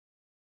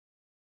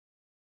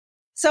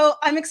So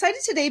I'm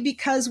excited today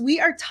because we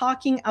are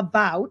talking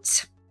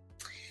about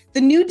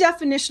the new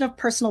definition of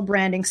personal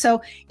branding.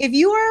 So if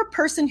you are a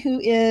person who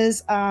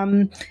is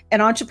an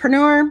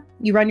entrepreneur,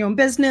 you run your own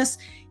business,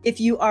 if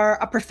you are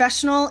a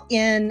professional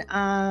in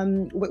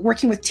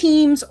working with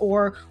teams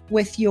or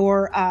with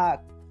your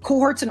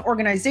cohorts and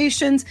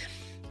organizations,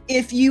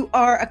 if you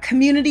are a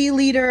community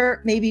leader,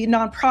 maybe a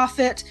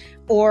nonprofit,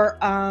 or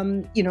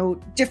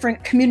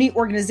different community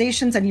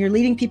organizations and you're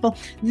leading people,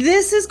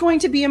 this is going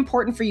to be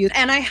important for you.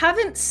 And I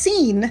haven't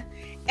seen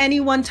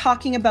anyone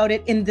talking about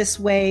it in this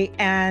way.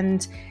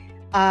 And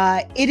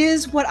it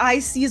is what I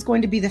see is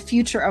going to be the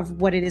future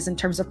of what it is in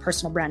terms of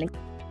personal branding.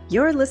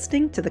 You're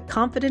listening to the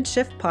Confident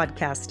Shift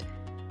podcast.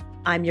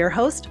 I'm your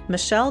host,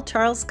 Michelle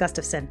Charles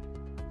Gustafson.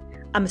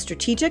 I'm a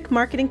strategic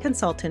marketing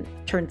consultant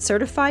turned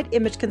certified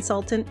image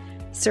consultant,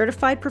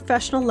 certified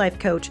professional life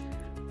coach,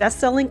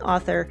 best-selling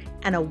author,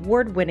 and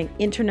award-winning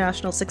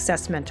international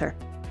success mentor.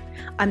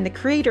 I'm the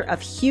creator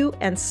of Hue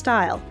and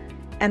Style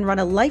and run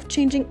a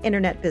life-changing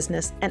internet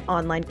business and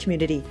online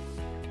community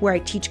where I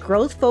teach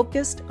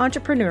growth-focused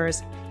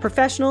entrepreneurs,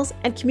 professionals,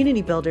 and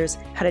community builders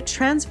how to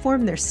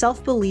transform their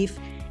self-belief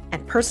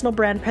and personal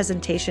brand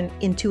presentation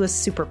into a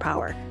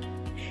superpower.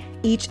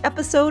 Each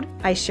episode,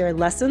 I share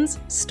lessons,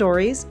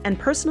 stories, and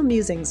personal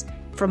musings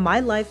from my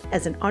life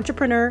as an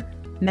entrepreneur,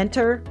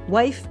 mentor,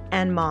 wife,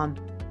 and mom,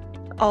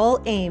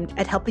 all aimed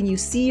at helping you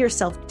see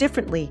yourself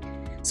differently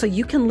so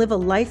you can live a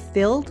life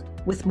filled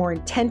with more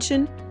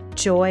intention,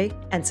 joy,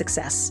 and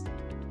success.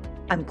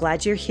 I'm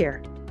glad you're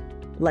here.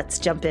 Let's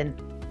jump in.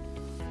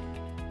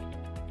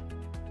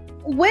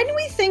 When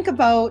we think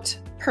about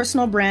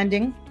personal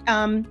branding,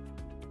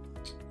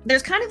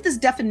 there's kind of this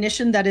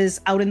definition that is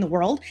out in the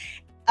world,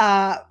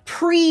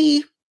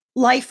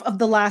 pre-life of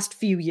the last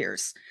few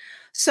years.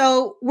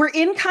 So we're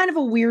in kind of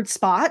a weird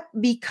spot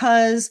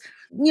because,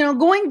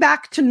 going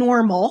back to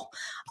normal,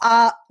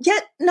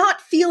 yet not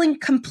feeling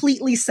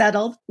completely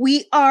settled.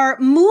 We are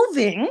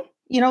moving,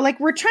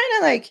 we're trying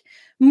to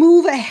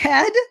move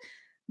ahead,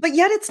 but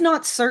yet it's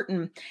not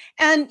certain.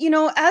 And,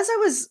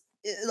 as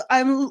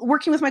I'm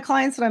working with my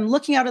clients and I'm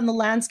looking out in the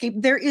landscape,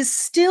 there is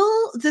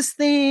still this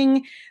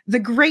thing, the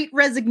great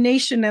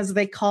resignation, as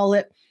they call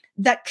it,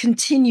 that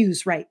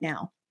continues right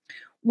now,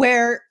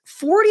 where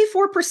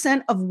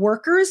 44% of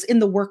workers in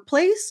the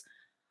workplace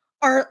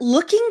are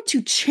looking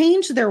to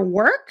change their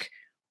work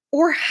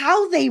or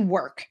how they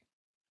work.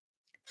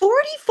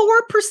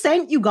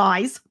 44%, you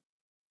guys.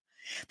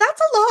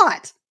 That's a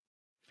lot.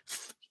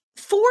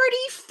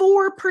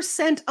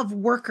 44% of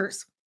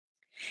workers.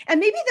 And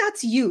maybe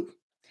that's you.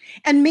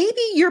 And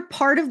maybe you're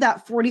part of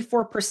that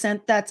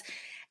 44% that's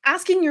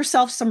asking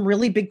yourself some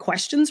really big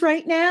questions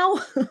right now.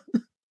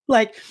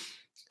 Like,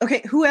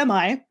 okay, who am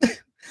I?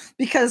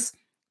 Because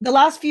the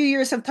last few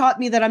years have taught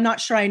me that I'm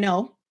not sure I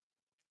know.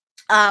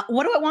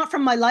 What do I want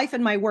from my life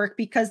and my work?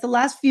 Because the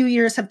last few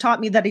years have taught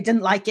me that I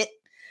didn't like it.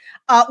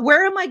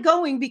 Where am I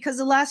going? Because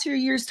the last few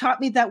years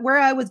taught me that where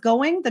I was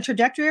going, the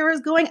trajectory I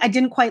was going, I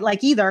didn't quite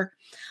like either.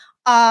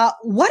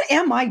 What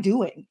am I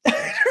doing?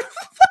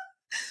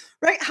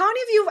 Right? How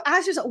many of you have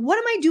asked yourself, what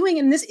am I doing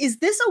in this? Is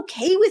this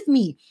okay with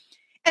me?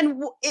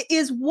 And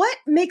is what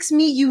makes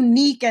me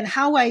unique and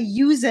how I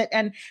use it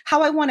and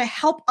how I want to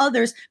help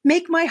others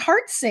make my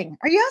heart sing?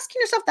 Are you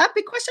asking yourself that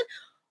big question?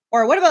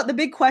 Or what about the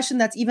big question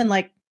that's even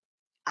like,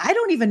 I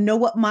don't even know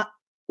what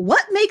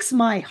makes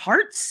my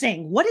heart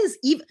sing?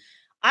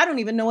 I don't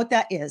even know what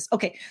that is.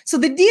 Okay. So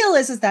the deal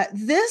is that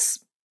this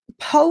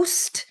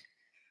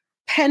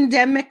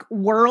post-pandemic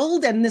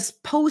world and this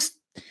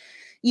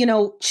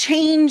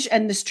change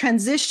and this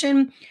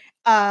transition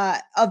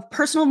of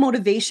personal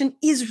motivation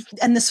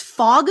and this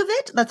fog of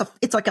it,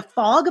 it's like a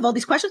fog of all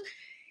these questions.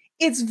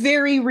 It's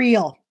very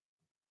real.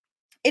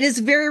 It is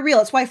very real.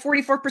 It's why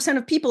 44%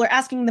 of people are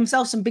asking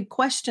themselves some big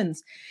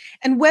questions.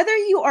 And whether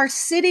you are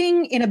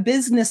sitting in a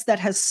business that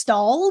has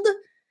stalled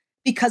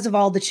because of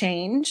all the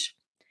change,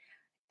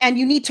 and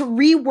you need to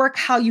rework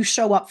how you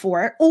show up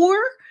for it, or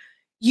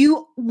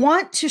you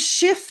want to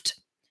shift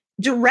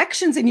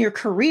directions in your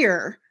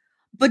career,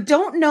 but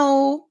don't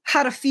know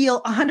how to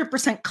feel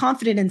 100%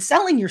 confident in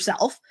selling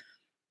yourself,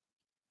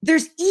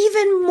 there's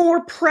even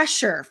more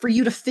pressure for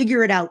you to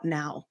figure it out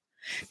now.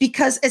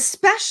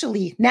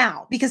 Especially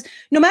now, because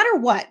no matter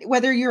what,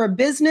 whether you're a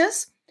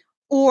business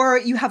or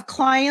you have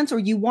clients or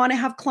you want to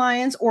have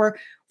clients or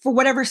for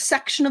whatever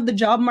section of the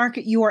job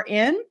market you are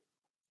in,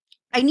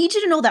 I need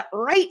you to know that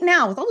right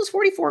now, with all those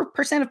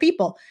 44% of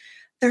people,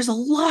 there's a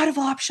lot of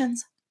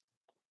options.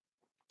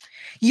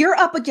 You're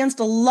up against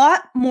a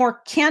lot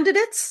more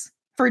candidates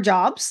for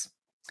jobs.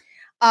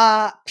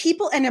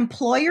 People and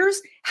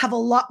employers have a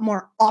lot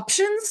more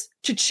options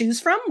to choose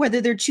from,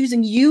 whether they're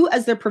choosing you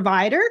as their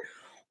provider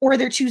or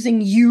they're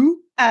choosing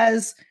you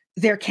as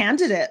their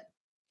candidate.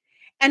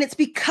 And it's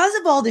because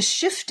of all this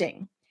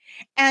shifting.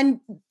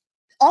 And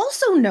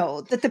also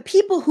know that the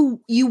people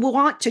who you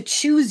want to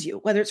choose you,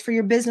 whether it's for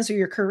your business or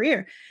your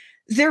career,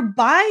 their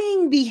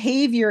buying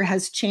behavior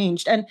has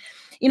changed. And,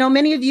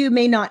 many of you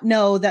may not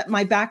know that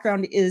my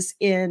background is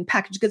in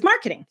packaged goods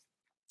marketing.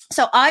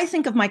 So I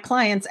think of my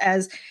clients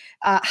as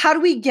how do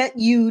we get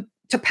you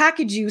to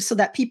package you so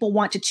that people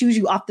want to choose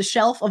you off the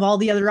shelf of all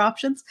the other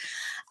options?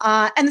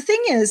 And the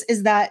thing is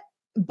that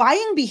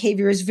buying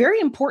behavior is very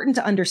important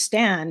to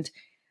understand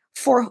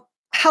for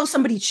how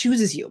somebody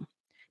chooses you,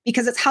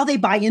 because it's how they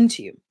buy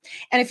into you.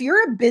 And if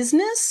you're a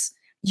business,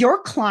 your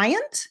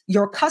client,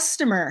 your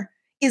customer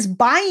is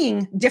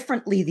buying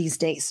differently these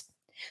days.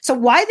 So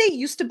why they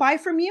used to buy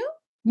from you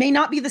may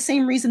not be the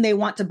same reason they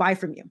want to buy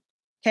from you.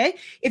 Okay.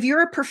 If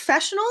you're a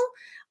professional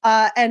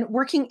and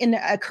working in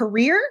a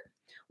career,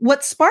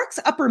 what sparks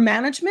upper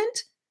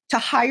management to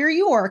hire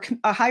you, or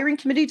a hiring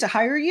committee to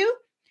hire you,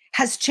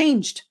 has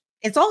changed.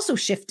 It's also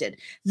shifted.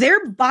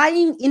 Their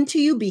buying into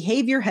you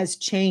behavior has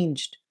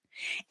changed.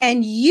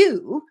 And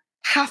you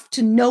have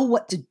to know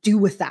what to do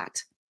with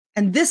that.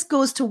 And this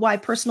goes to why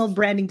personal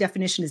branding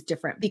definition is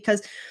different,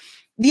 because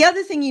the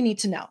other thing you need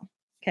to know,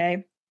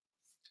 okay,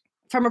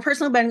 from a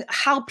personal branding,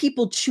 how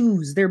people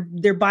choose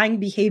their buying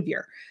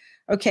behavior,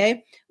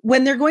 okay,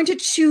 when they're going to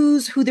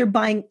choose who they're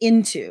buying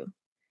into.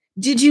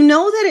 Did you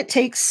know that it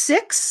takes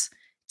 6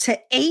 to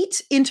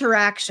 8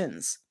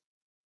 interactions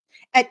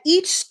at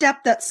each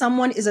step that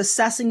someone is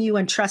assessing you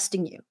and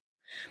trusting you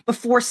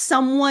before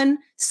someone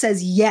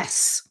says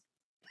yes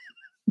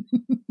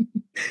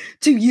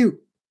to you?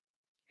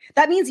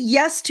 That means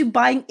yes to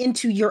buying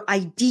into your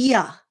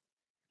idea.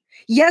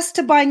 Yes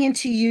to buying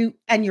into you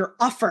and your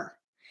offer.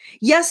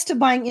 Yes to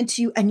buying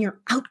into you and your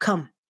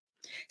outcome.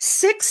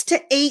 6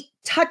 to 8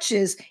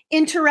 touches,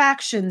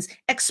 interactions,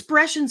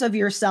 expressions of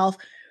yourself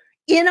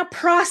in a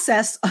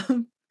process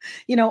of,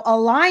 a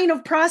line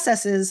of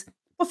processes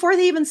before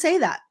they even say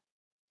that.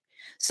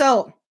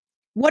 So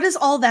what does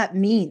all that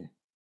mean?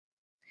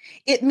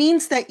 It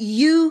means that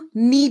you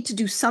need to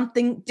do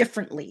something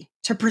differently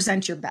to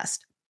present your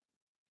best.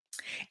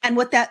 And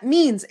what that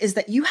means is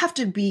that you have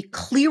to be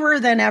clearer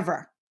than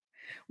ever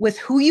with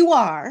who you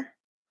are,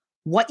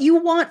 what you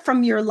want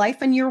from your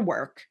life and your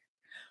work,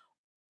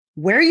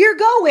 where you're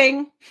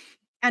going,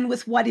 and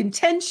with what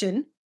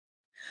intention,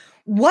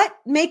 what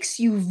makes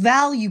you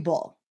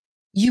valuable,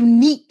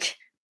 unique,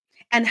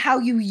 and how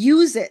you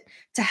use it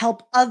to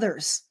help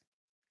others,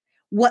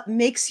 what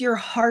makes your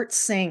heart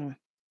sing,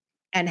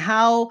 and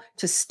how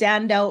to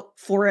stand out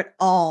for it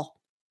all.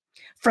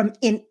 From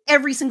in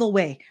every single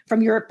way,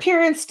 from your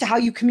appearance to how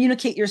you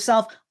communicate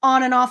yourself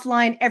on and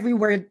offline,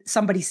 everywhere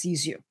somebody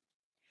sees you.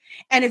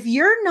 And if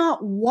you're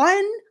not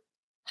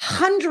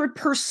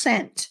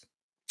 100%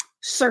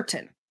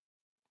 certain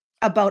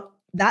about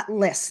that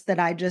list that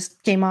I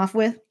just came off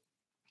with,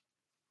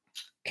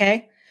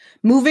 okay,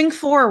 moving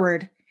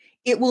forward,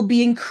 it will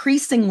be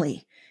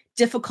increasingly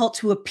difficult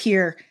to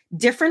appear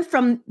different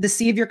from the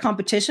sea of your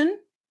competition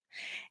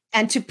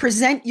and to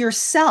present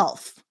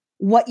yourself,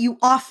 what you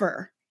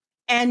offer,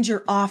 and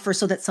your offer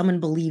so that someone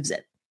believes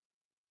it.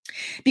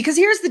 Because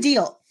here's the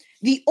deal.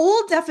 The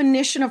old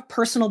definition of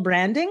personal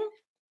branding,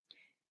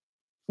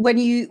 when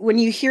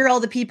you hear all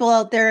the people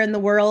out there in the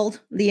world,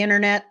 the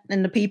internet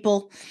and the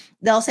people,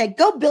 they'll say,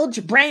 go build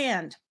your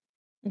brand.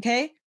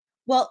 Okay.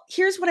 Well,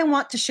 here's what I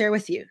want to share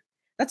with you.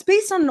 That's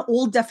based on an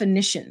old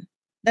definition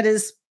that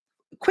is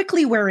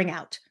quickly wearing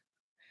out.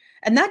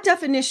 And that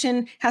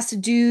definition has to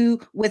do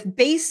with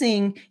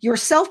basing your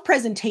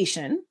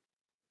self-presentation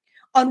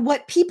on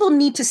what people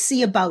need to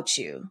see about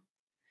you.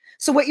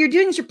 So what you're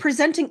doing is you're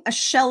presenting a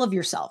shell of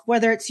yourself,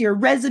 whether it's your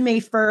resume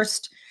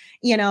first,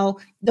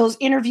 those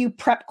interview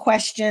prep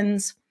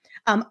questions,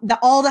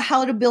 all the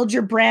how to build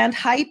your brand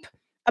hype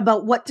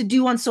about what to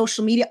do on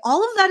social media.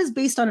 All of that is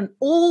based on an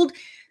old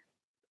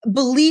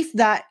belief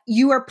that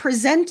you are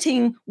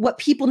presenting what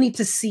people need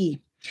to see.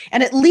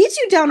 And it leads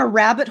you down a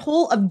rabbit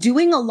hole of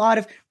doing a lot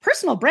of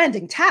personal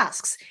branding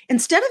tasks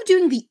instead of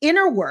doing the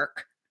inner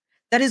work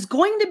that is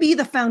going to be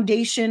the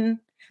foundation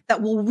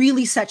that will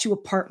really set you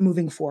apart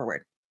moving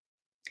forward.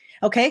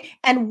 Okay.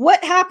 And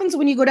what happens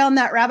when you go down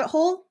that rabbit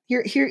hole?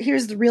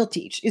 Here's the real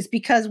teach, is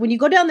because when you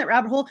go down that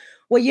rabbit hole,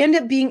 what you end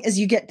up being is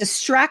you get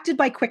distracted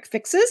by quick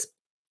fixes.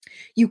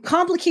 You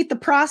complicate the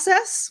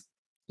process.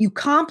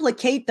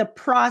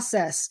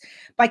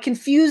 By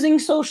confusing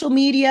social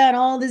media and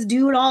all this,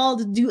 do all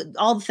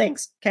the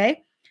things.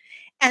 Okay.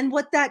 And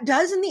what that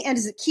does in the end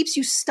is it keeps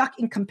you stuck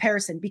in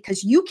comparison,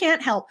 because you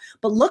can't help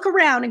but look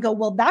around and go,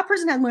 well, that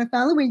person has more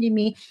followers than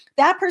me.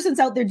 That person's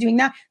out there doing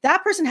that.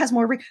 That person has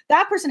more.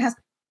 That person has.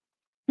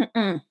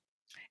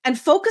 And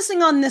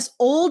focusing on this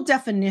old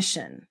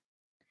definition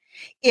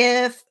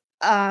is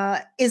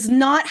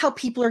not how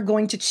people are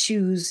going to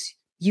choose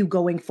you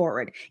going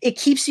forward. It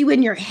keeps you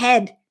in your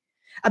head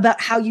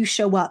about how you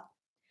show up.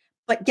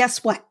 But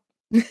guess what?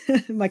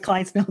 My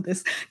clients know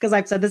this because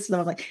I've said this to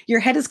them. I'm like, your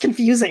head is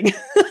confusing.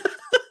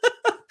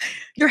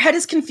 Your head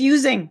is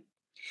confusing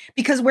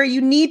because where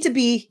you need to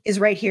be is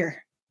right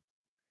here.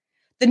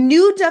 The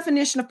new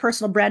definition of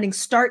personal branding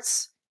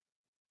starts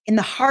in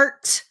the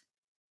heart.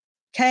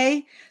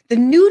 Okay. The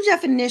new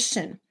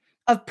definition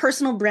of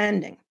personal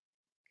branding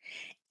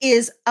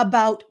is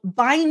about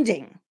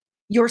binding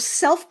your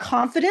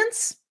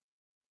self-confidence,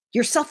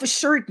 your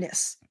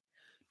self-assuredness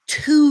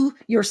to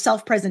your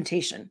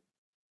self-presentation.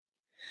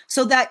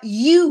 so that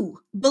you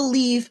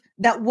believe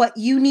that what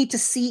you need to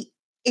see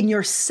in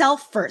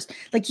yourself first.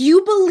 Like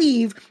you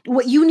believe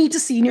what you need to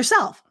see in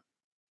yourself,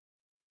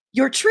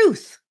 your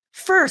truth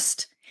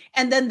first.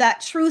 And then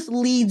that truth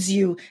leads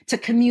you to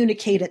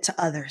communicate it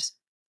to others.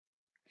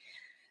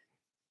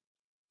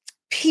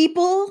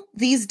 People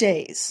these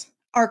days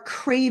are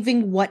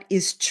craving what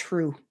is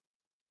true.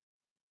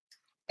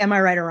 Am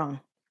I right or wrong?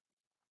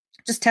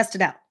 Just test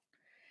it out.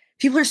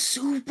 People are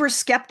super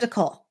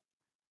skeptical,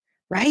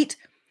 right?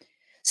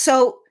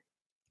 So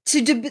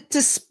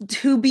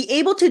to be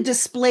able to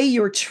display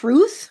your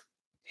truth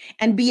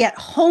and be at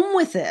home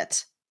with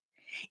it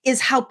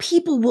is how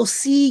people will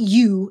see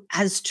you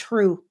as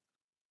true.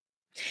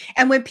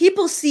 And when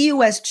people see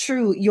you as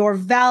true, your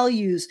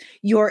values,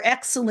 your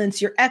excellence,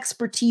 your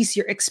expertise,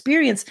 your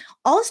experience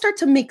all start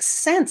to make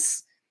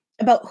sense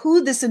about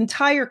who this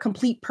entire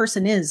complete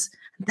person is.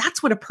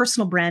 That's what a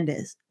personal brand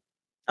is.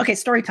 Okay,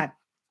 story time.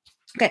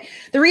 Okay,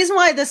 the reason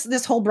why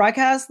this whole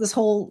broadcast, this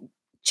whole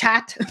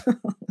chat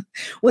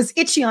was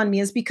itchy on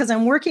me is because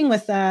I'm working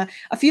with a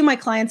few of my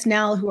clients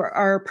now who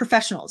are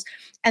professionals,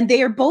 and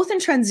they are both in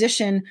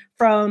transition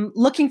from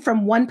looking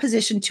from one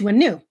position to a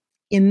new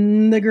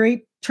in the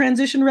great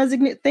transition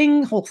resignate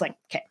thing, whole thing.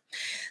 Okay.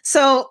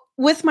 So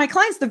with my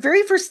clients, the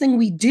very first thing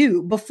we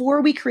do before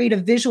we create a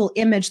visual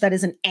image that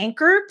is an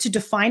anchor to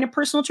define a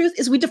personal truth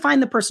is we define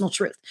the personal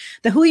truth,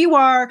 the who you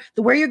are,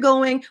 the where you're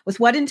going, with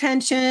what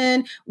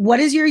intention, what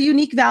is your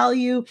unique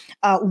value,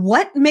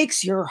 what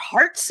makes your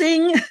heart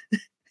sing.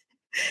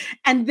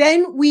 And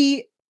then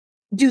we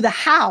do the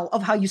how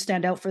of how you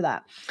stand out for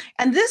that.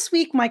 And this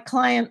week, my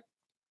client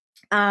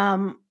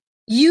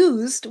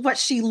used what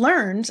she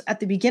learned at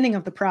the beginning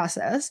of the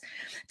process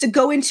to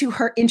go into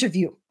her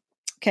interview.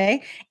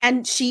 Okay.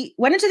 And she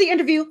went into the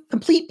interview,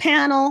 complete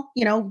panel,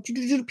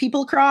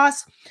 people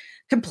across,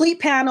 complete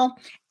panel.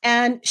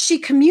 And she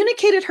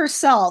communicated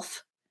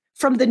herself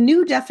from the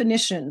new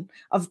definition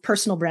of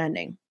personal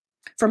branding,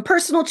 from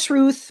personal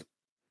truth,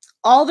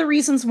 all the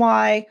reasons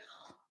why,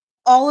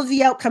 all of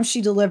the outcomes she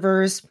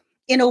delivers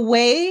in a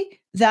way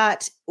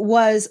that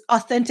was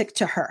authentic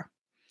to her.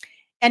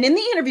 And in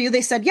the interview,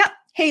 they said, yeah,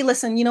 hey,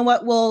 listen, you know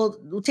what?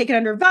 We'll take it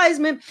under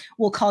advisement.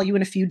 We'll call you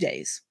in a few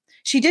days.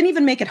 She didn't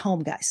even make it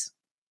home, guys.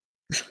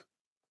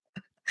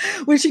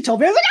 When she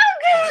told me, I was like,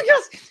 oh,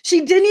 yes.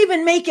 She didn't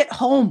even make it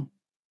home.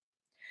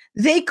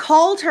 They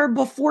called her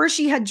before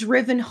she had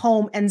driven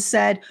home and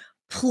said,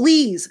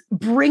 please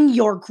bring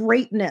your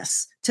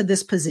greatness to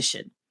this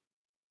position.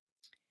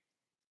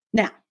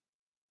 Now,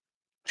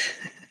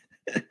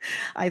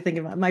 I think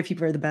about my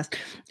people are the best.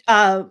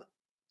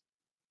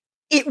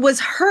 It was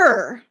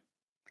her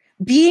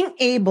being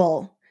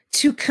able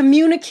to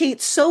communicate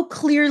so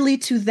clearly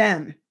to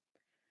them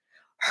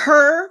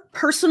her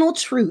personal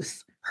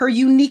truth, her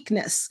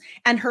uniqueness,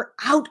 and her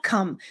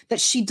outcome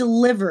that she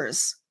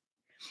delivers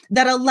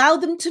that allowed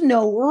them to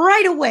know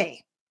right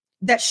away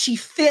that she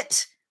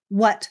fit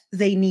what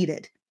they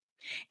needed.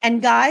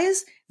 And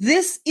guys,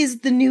 this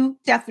is the new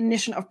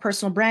definition of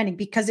personal branding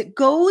because it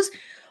goes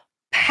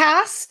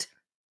past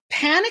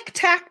panic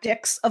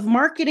tactics of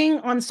marketing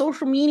on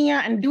social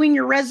media and doing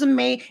your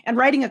resume and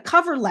writing a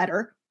cover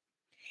letter.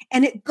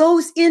 And it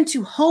goes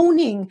into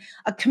honing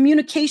a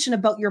communication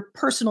about your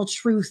personal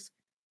truth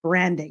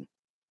branding.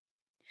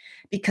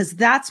 Because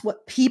that's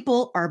what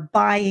people are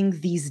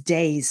buying these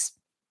days.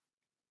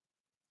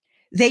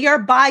 They are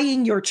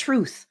buying your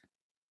truth.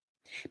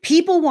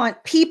 People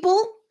want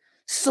people,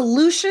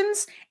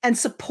 solutions, and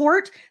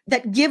support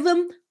that give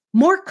them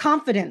more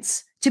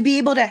confidence to be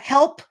able to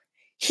help,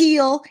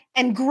 heal,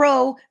 and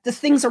grow the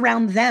things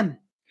around them.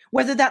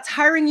 Whether that's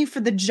hiring you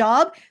for the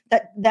job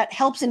that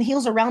helps and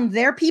heals around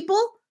their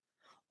people,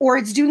 or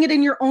it's doing it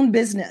in your own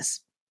business.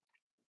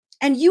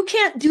 And you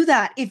can't do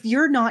that if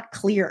you're not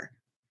clear.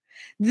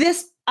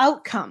 This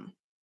outcome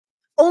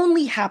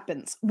only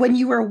happens when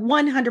you are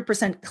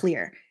 100%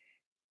 clear.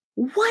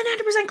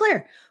 100%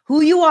 clear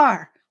who you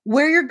are,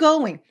 where you're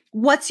going,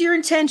 what's your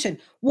intention,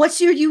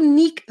 what's your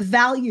unique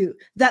value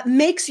that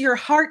makes your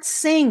heart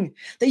sing,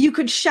 that you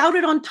could shout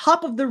it on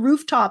top of the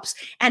rooftops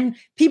and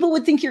people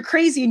would think you're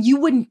crazy and you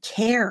wouldn't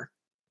care.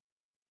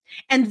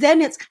 And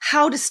then it's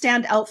how to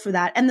stand out for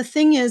that. And the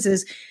thing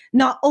is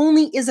not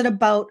only is it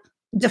about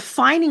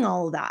defining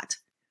all of that,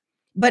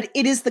 but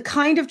it is the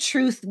kind of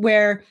truth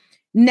where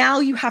now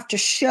you have to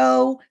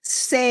show,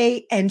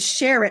 say, and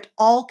share it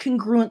all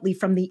congruently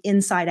from the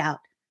inside out.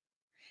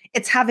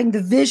 It's having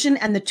the vision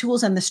and the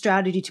tools and the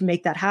strategy to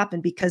make that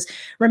happen. Because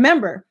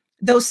remember,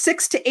 those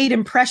 6 to 8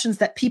 impressions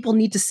that people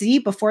need to see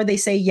before they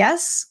say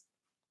yes,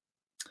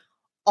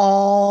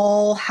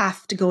 all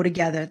have to go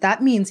together.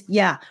 That means,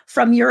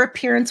 from your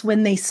appearance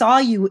when they saw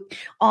you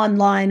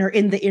online or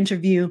in the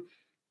interview,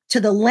 to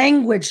the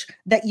language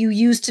that you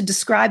use to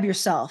describe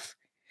yourself,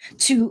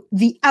 to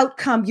the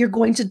outcome you're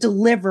going to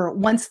deliver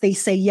once they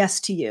say yes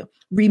to you.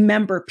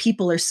 Remember,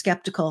 people are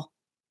skeptical.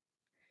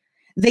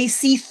 They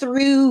see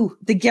through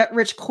the get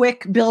rich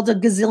quick, build a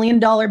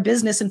gazillion-dollar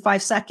business in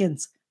 5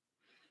 seconds.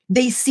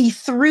 They see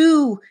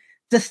through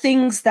the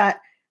things that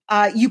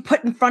you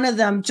put in front of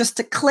them just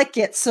to click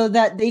it so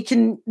that they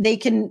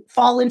can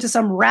fall into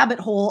some rabbit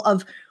hole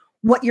of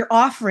what you're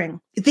offering.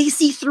 They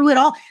see through it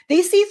all.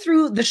 They see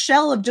through the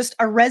shell of just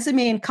a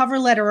resume and cover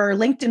letter or a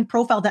LinkedIn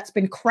profile that's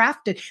been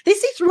crafted. They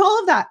see through all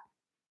of that.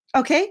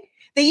 Okay.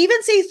 They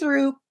even see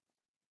through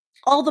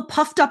all the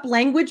puffed up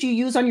language you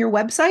use on your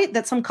website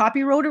that some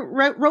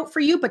copywriter wrote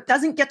for you, but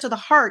doesn't get to the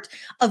heart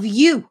of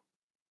you.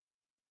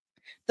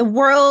 The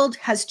world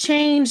has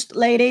changed,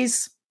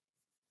 ladies.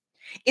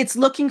 It's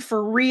looking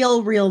for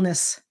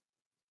realness.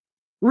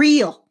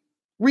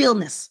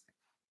 Realness.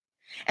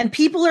 And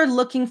people are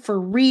looking for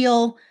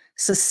real,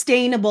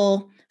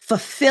 sustainable,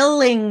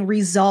 fulfilling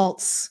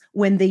results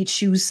when they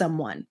choose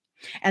someone.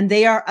 And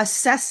they are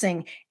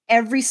assessing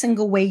every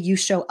single way you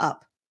show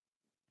up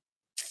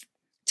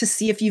to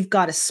see if you've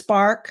got a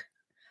spark,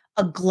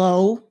 a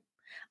glow,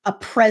 a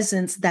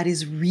presence that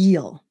is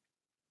real.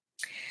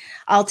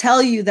 I'll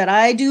tell you that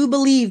I do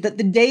believe that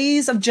the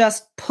days of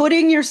just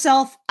putting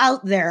yourself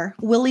out there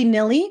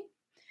willy-nilly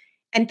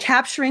and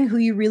capturing who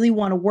you really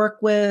want to work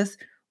with,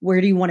 where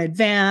do you want to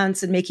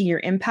advance and making your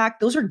impact,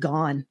 those are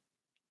gone.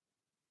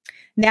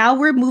 Now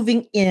we're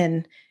moving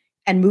in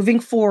and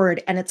moving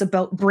forward, and it's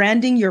about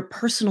branding your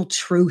personal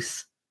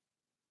truth.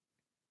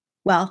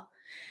 Well,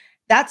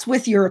 that's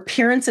with your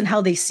appearance and how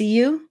they see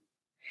you.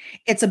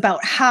 It's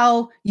about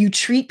how you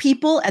treat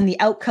people and the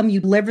outcome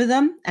you deliver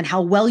them and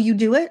how well you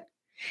do it.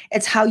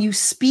 It's how you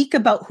speak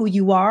about who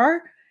you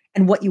are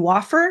and what you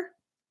offer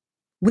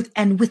with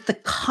the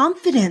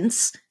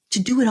confidence to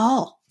do it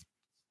all.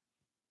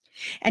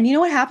 And you know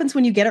what happens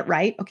when you get it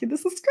right? Okay,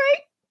 this is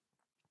great.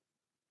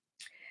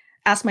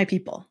 Ask my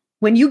people.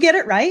 When you get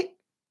it right,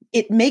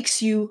 it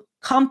makes you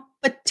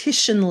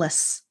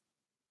competitionless.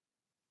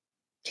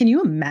 Can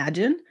you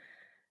imagine?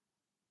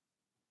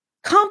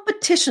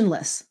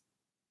 Competitionless.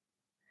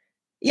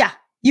 Yeah,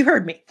 you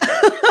heard me.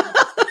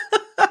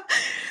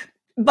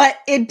 But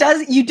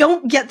you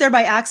don't get there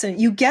by accident.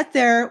 You get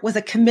there with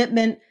a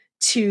commitment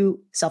to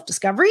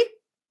self-discovery,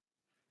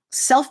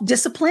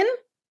 self-discipline,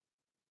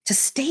 to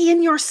stay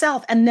in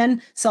yourself, and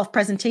then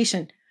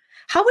self-presentation.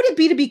 How would it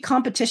be to be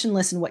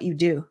competitionless in what you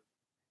do?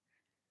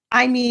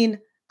 I mean,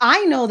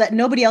 I know that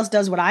nobody else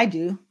does what I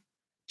do.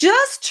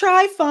 Just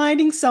try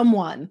finding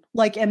someone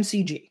like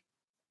MCG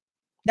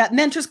that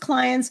mentors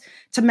clients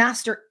to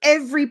master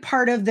every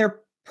part of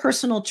their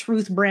personal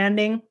truth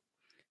branding,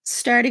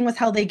 starting with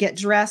how they get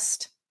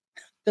dressed.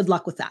 Good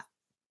luck with that.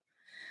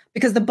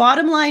 Because the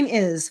bottom line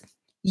is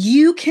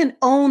you can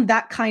own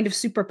that kind of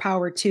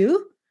superpower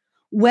too,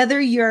 whether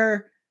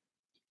you're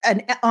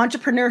an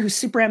entrepreneur who's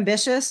super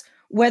ambitious,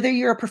 whether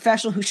you're a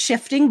professional who's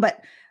shifting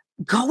but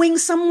going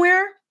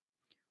somewhere,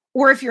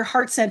 or if you're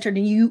heart-centered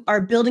and you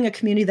are building a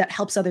community that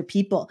helps other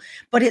people.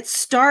 But it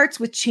starts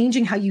with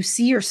changing how you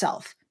see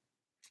yourself.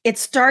 It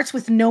starts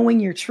with knowing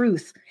your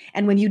truth.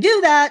 And when you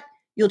do that,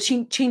 you'll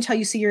change how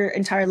you see your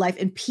entire life,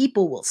 and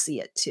people will see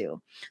it too.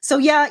 So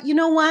yeah, you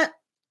know what?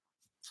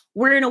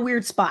 We're in a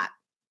weird spot.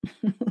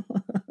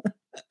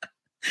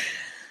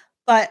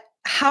 But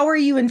how are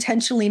you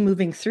intentionally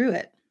moving through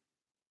it?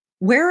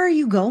 Where are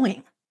you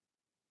going?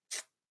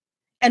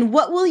 And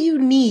what will you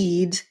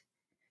need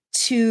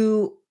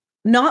to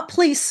not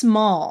play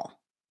small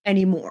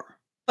anymore,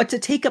 but to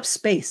take up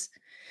space?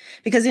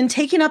 Because in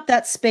taking up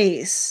that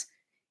space,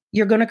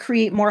 you're going to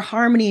create more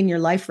harmony in your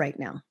life right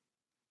now.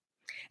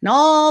 And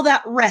all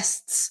that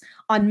rests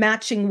on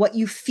matching what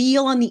you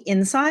feel on the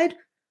inside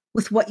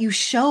with what you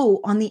show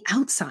on the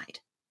outside.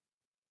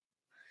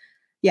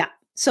 Yeah.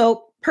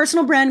 So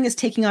personal branding is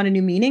taking on a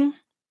new meaning,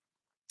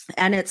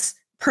 and it's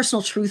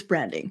personal truth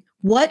branding.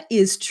 What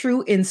is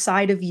true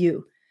inside of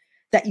you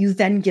that you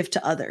then give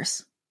to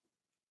others?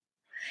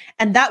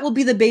 And that will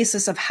be the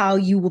basis of how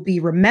you will be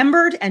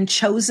remembered and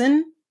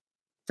chosen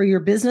for your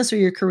business or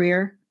your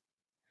career,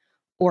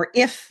 or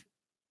if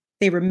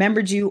they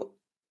remembered you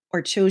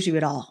or chose you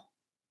at all.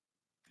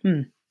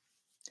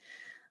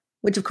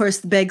 Which, of course,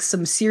 begs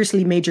some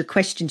seriously major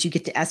questions you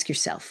get to ask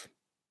yourself.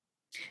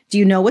 Do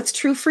you know what's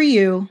true for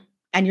you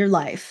and your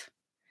life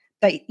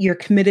that you're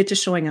committed to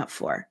showing up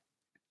for?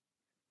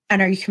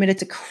 And are you committed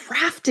to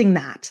crafting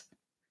that?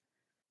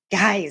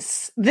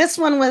 Guys, this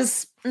one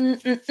was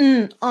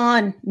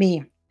on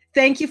me.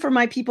 Thank you for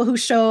my people who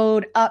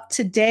showed up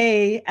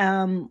today,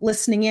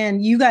 listening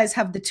in. You guys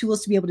have the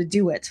tools to be able to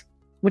do it,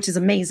 which is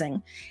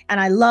amazing. And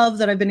I love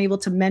that I've been able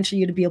to mentor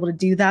you to be able to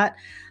do that.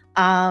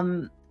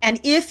 And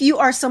if you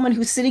are someone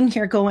who's sitting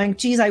here going,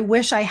 geez, I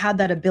wish I had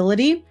that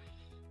ability,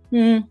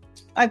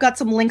 I've got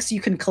some links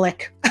you can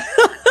click.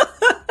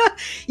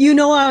 You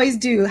know, I always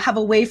do have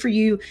a way for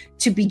you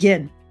to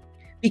begin.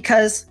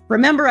 Because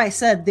remember, I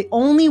said the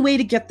only way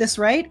to get this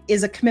right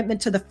is a commitment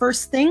to the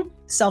first thing,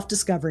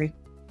 self-discovery.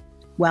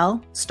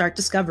 Well, start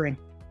discovering.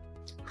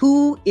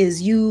 Who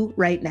is you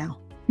right now?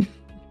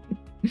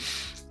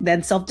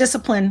 Then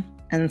self-discipline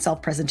and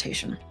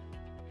self-presentation.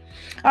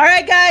 All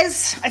right,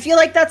 guys, I feel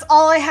like that's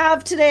all I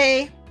have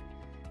today.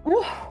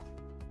 Whew.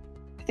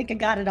 I think I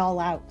got it all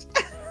out.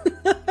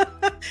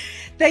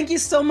 Thank you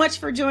so much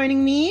for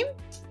joining me.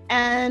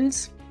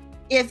 And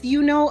if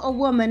you know a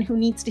woman who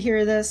needs to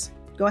hear this,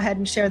 go ahead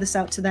and share this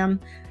out to them.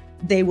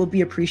 They will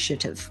be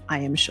appreciative, I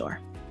am sure.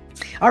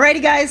 Alrighty,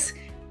 guys.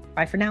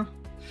 Bye for now.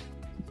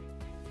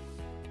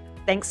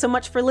 Thanks so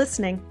much for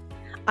listening.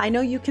 I know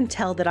you can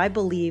tell that I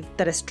believe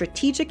that a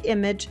strategic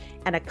image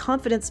and a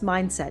confidence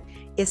mindset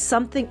is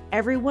something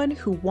everyone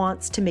who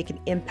wants to make an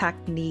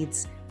impact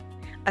needs.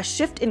 A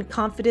shift in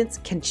confidence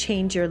can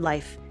change your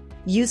life.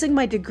 Using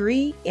my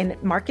degree in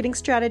marketing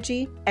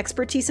strategy,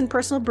 expertise in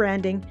personal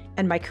branding,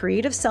 and my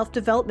creative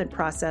self-development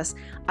process,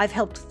 I've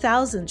helped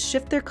thousands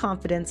shift their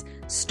confidence,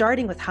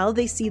 starting with how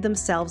they see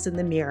themselves in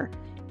the mirror,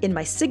 in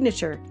my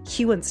signature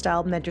Huon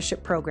Style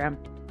mentorship program.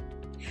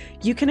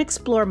 You can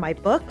explore my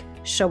book,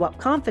 Show Up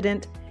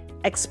Confident,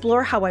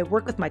 explore how I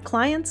work with my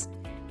clients,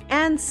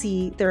 and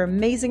see their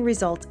amazing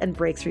results and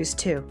breakthroughs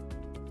too.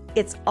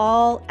 It's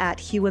all at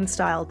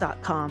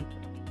huonstyle.com.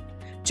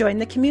 Join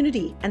the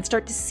community and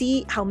start to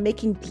see how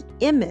making the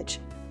image,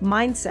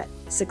 mindset,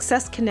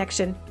 success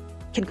connection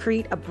can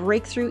create a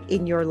breakthrough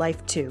in your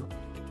life too.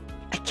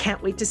 I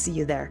can't wait to see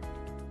you there.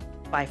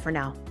 Bye for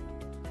now.